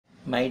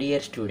My dear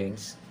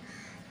students,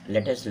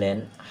 let us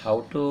learn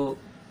how to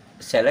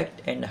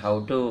select and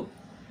how to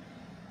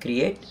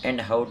create and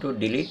how to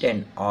delete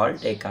and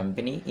alt a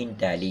company in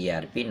Tally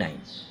ERP9.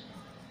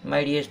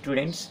 My dear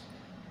students,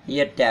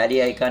 here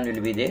Tally icon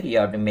will be there. You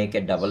have to make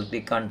a double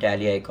click on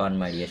Tally icon,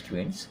 my dear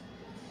students.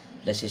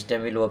 The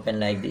system will open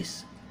like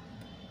this.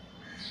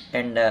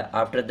 And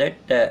after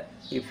that,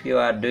 if you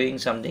are doing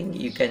something,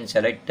 you can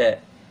select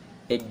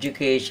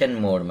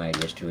education mode, my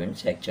dear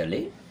students,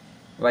 actually.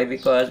 Why?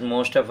 Because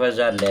most of us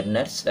are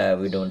learners.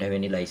 We don't have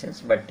any license,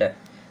 but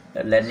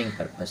learning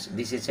purpose.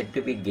 This is said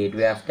to be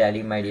gateway of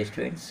Tally, my dear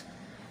students.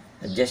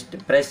 Just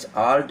press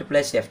Alt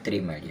plus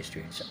F3, my dear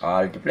students.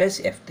 Alt plus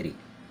F3.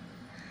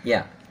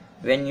 Yeah.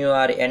 When you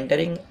are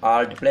entering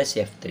Alt plus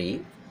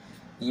F3,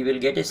 you will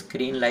get a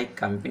screen like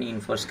company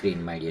info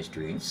screen, my dear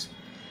students.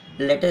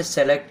 Let us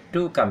select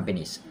two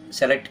companies.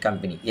 Select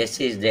company. S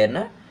is there,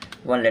 na?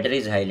 One letter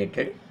is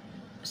highlighted.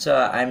 So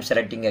I am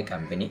selecting a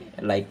company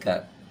like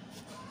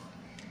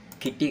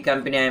Kitty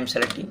company I am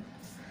selecting,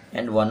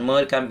 and one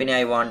more company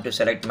I want to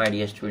select, my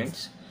dear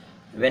students.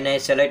 When I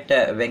select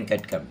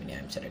Venkat company I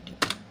am selecting.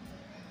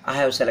 I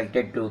have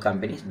selected two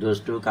companies. Those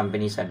two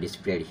companies are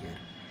displayed here.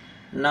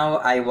 Now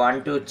I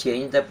want to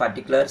change the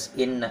particulars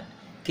in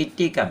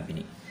Kitty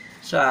company.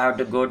 So I have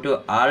to go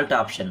to Alt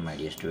option, my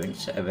dear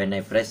students. When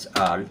I press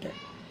Alt,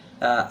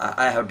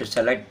 I have to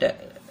select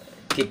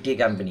Kitty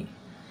company.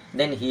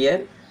 Then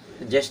here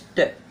just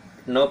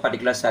no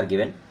particulars are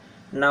given.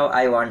 Now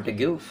I want to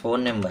give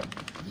phone number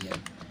here.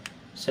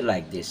 So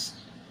like this.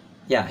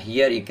 Yeah,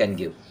 here you can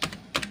give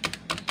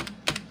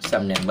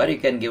some number. You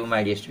can give,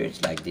 my dear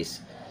students, like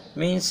this.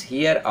 Means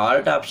here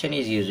Alt option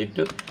is used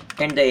to,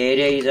 and the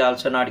area is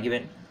also not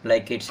given.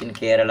 Like it's in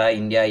Kerala,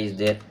 India is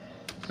there.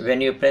 When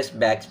you press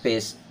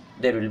backspace,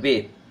 there will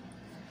be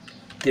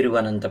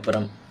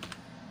Thiruvananthapuram,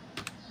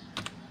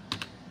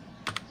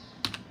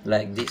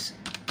 like this.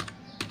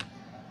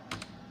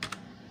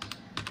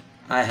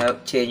 I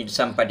have changed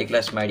some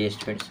particulars, my dear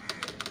students.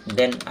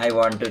 Then I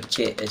want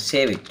to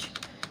save it.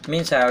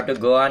 Means I have to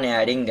go on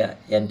adding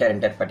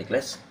enter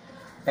particulars,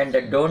 and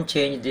don't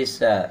change this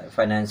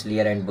financial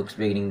year and books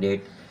beginning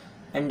date.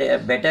 And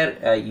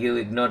better you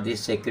ignore these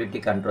security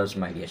controls,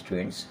 my dear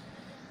students,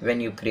 when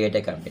you create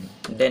a company.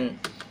 Then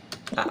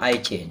I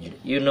changed.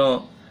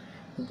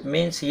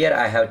 Means here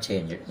I have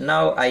changed.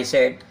 Now I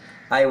said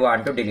I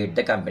want to delete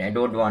the company. I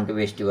don't want to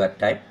waste your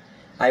time.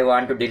 I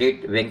want to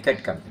delete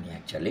Venkat company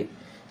actually.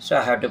 So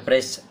I have to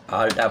press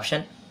Alt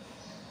option.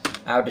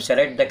 I have to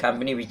select the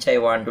company which I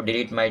want to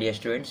delete, my dear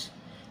students.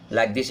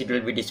 Like this it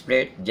will be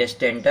displayed.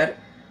 Just enter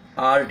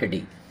Alt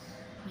D.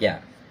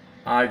 Yeah,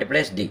 Alt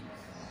plus D.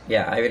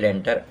 Yeah, I will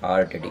enter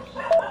Alt D.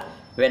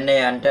 When I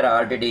enter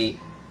Alt D,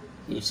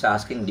 it's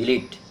asking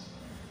delete.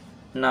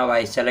 Now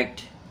I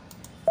select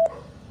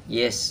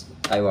yes,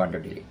 I want to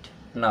delete.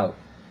 Now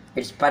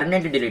it's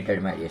permanently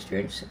deleted, my dear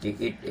students.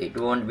 It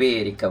won't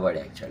be recovered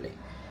actually.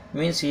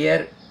 Means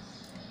here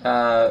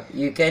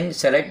you can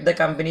select the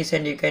companies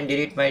and you can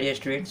delete, my dear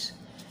students.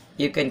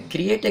 You can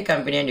create a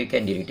company and you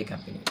can delete a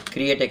company.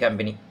 Create a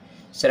company.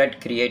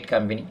 Select create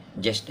company.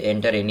 Just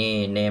enter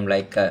any name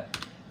like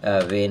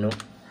Venu.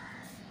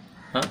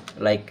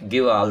 Like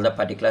give all the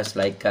particulars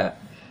like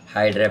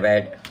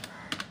Hyderabad,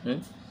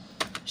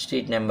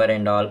 street number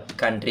and all.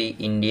 Country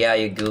India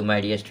you give,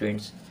 my dear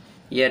students.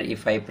 Here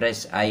if I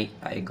press I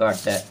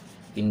got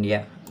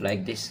India,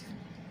 like this.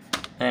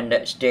 And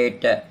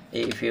state,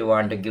 if you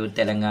want to give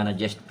Telangana,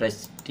 just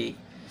press T,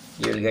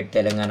 you will get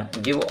Telangana.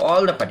 Give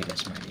all the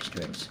particulars, my dear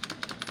students.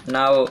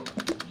 Now,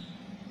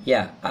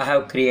 yeah, I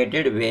have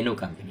created Venu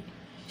company.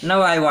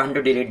 Now I want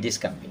to delete this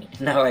company.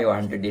 Now I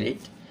want to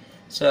delete.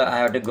 So I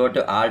have to go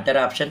to Alter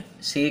option.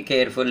 See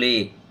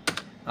carefully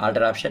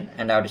Alter option,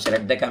 and I have to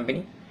select the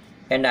company,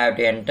 and I have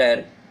to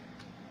enter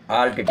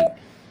Alt D.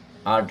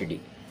 Alt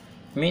D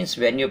means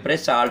when you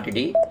press Alt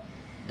D,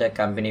 the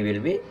company will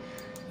be.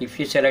 If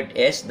you select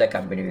S, the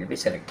company will be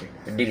selected,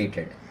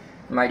 deleted.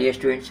 My dear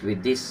students,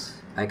 with this,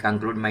 I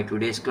conclude my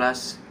today's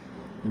class.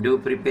 Do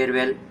prepare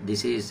well.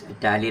 This is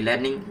Tally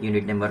Learning,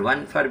 unit number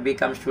 1 for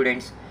BCom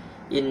students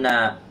in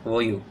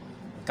OU,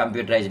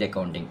 Computerized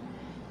Accounting.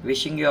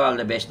 Wishing you all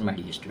the best, my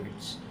dear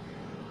students.